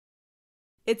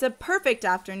It's a perfect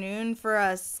afternoon for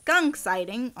a skunk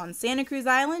sighting on Santa Cruz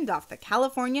Island off the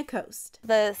California coast.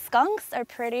 The skunks are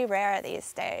pretty rare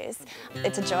these days.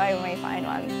 It's a joy when we find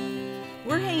one.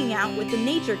 We're hanging out with the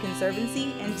Nature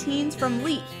Conservancy and teens from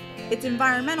LEAF, its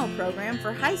environmental program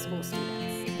for high school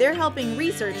students. They're helping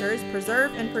researchers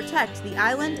preserve and protect the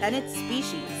island and its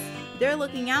species. They're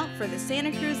looking out for the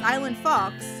Santa Cruz Island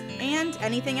Fox and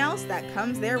anything else that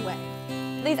comes their way.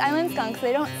 These island skunks,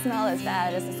 they don't smell as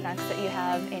bad as the skunks that you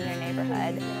have in your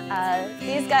neighborhood.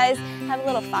 These guys have a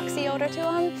little foxy odor to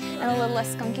them and a little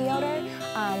less skunky odor,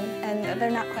 and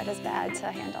they're not quite as bad to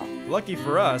handle. Lucky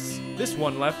for us, this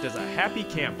one left as a happy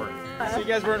camper. So you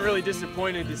guys weren't really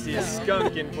disappointed to see a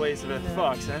skunk in place of a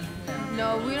fox, huh?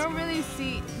 No, we don't really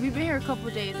see, we've been here a couple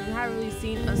days and we haven't really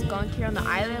seen a skunk here on the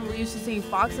island. We're used to seeing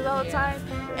foxes all the time.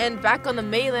 And back on the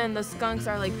mainland, the skunks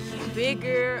are like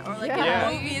bigger, or like in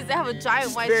the movies, they have a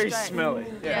giant white stripe. Very smelly.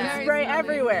 Yeah. And spray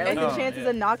everywhere. Like the chances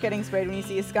of not getting sprayed when you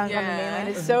see a skunk on the mainland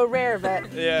is so rare,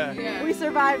 but we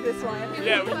survived this one.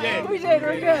 Yeah, we did. We did,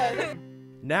 we're good.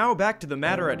 Now back to the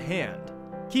matter at hand,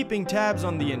 keeping tabs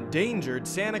on the endangered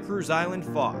Santa Cruz Island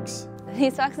fox.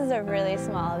 These foxes are really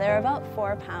small. They're about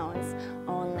 4 pounds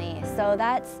only, so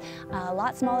that's a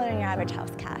lot smaller than your average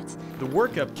house cat. The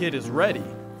workup kit is ready,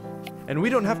 and we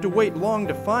don't have to wait long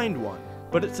to find one,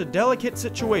 but it's a delicate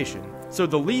situation, so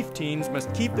the LEAF teens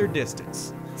must keep their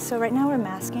distance. So right now we're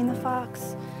masking the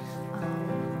fox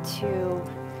to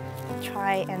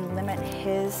try and limit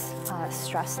his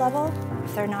stress level.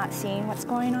 If they're not seeing what's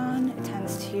going on, it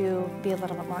tends to be a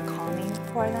little bit more calming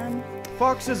for them.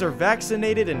 Foxes are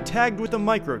vaccinated and tagged with a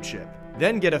microchip,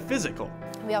 then get a physical.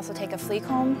 We also take a flea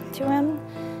comb to him,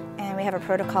 and we have a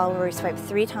protocol where we swipe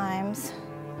 3 times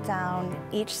down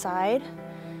each side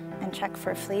and check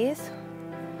for fleas.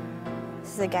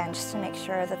 This is again just to make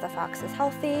sure that the fox is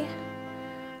healthy.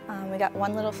 We got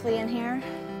 1 little flea in here.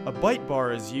 A bite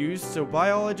bar is used so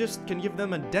biologists can give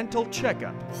them a dental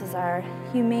checkup. This is our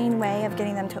humane way of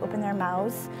getting them to open their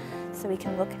mouths so we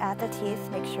can look at the teeth,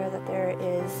 make sure that there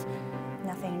is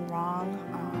nothing wrong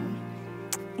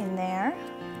in there.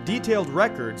 Detailed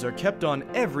records are kept on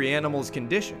every animal's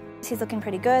condition. He's looking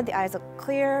pretty good, the eyes look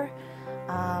clear,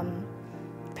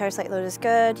 parasite load is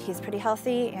good, he's pretty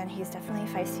healthy, and he's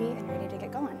definitely feisty and ready to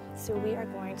get going. So we are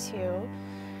going to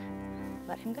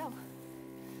let him go.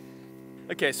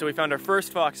 Okay, so we found our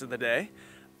first fox of the day.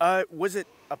 Was it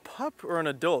a pup or an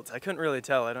adult? I couldn't really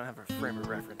tell. I don't have a frame of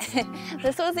reference.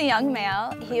 This was a young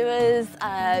male. He was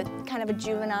kind of a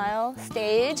juvenile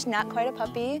stage, not quite a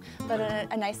puppy, but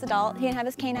a nice adult. He didn't have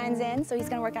his canines in, so he's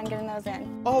going to work on getting those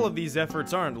in. All of these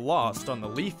efforts aren't lost on the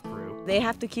LEAF crew. They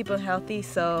have to keep them healthy,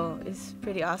 so it's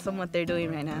pretty awesome what they're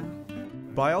doing right now.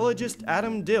 Biologist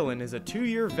Adam Dillon is a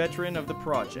 2-year veteran of the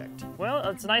project. Well,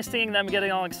 it's nice seeing them getting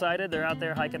all excited. They're out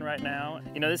there hiking right now.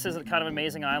 You know, this is a kind of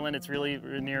amazing island. It's really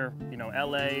near,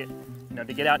 LA. You know,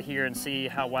 to get out here and see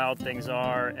how wild things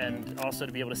are, and also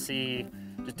to be able to see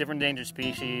just different endangered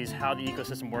species, how the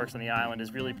ecosystem works on the island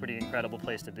is really a pretty incredible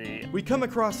place to be. We come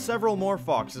across several more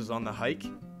foxes on the hike.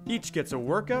 Each gets a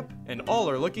workup, and all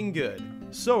are looking good.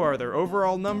 So are their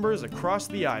overall numbers across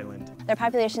the island. Their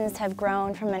populations have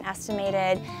grown from an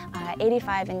estimated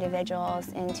 85 individuals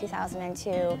in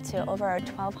 2002 to over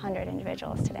 1,200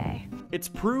 individuals today. It's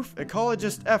proof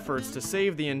ecologists' efforts to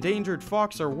save the endangered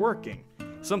fox are working,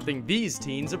 something these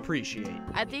teens appreciate.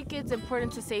 I think it's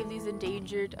important to save these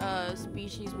endangered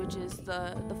species, which is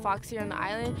the fox here on the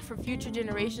island, for future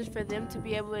generations, for them to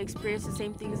be able to experience the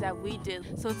same things that we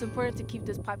did. So it's important to keep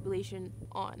this population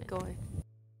going.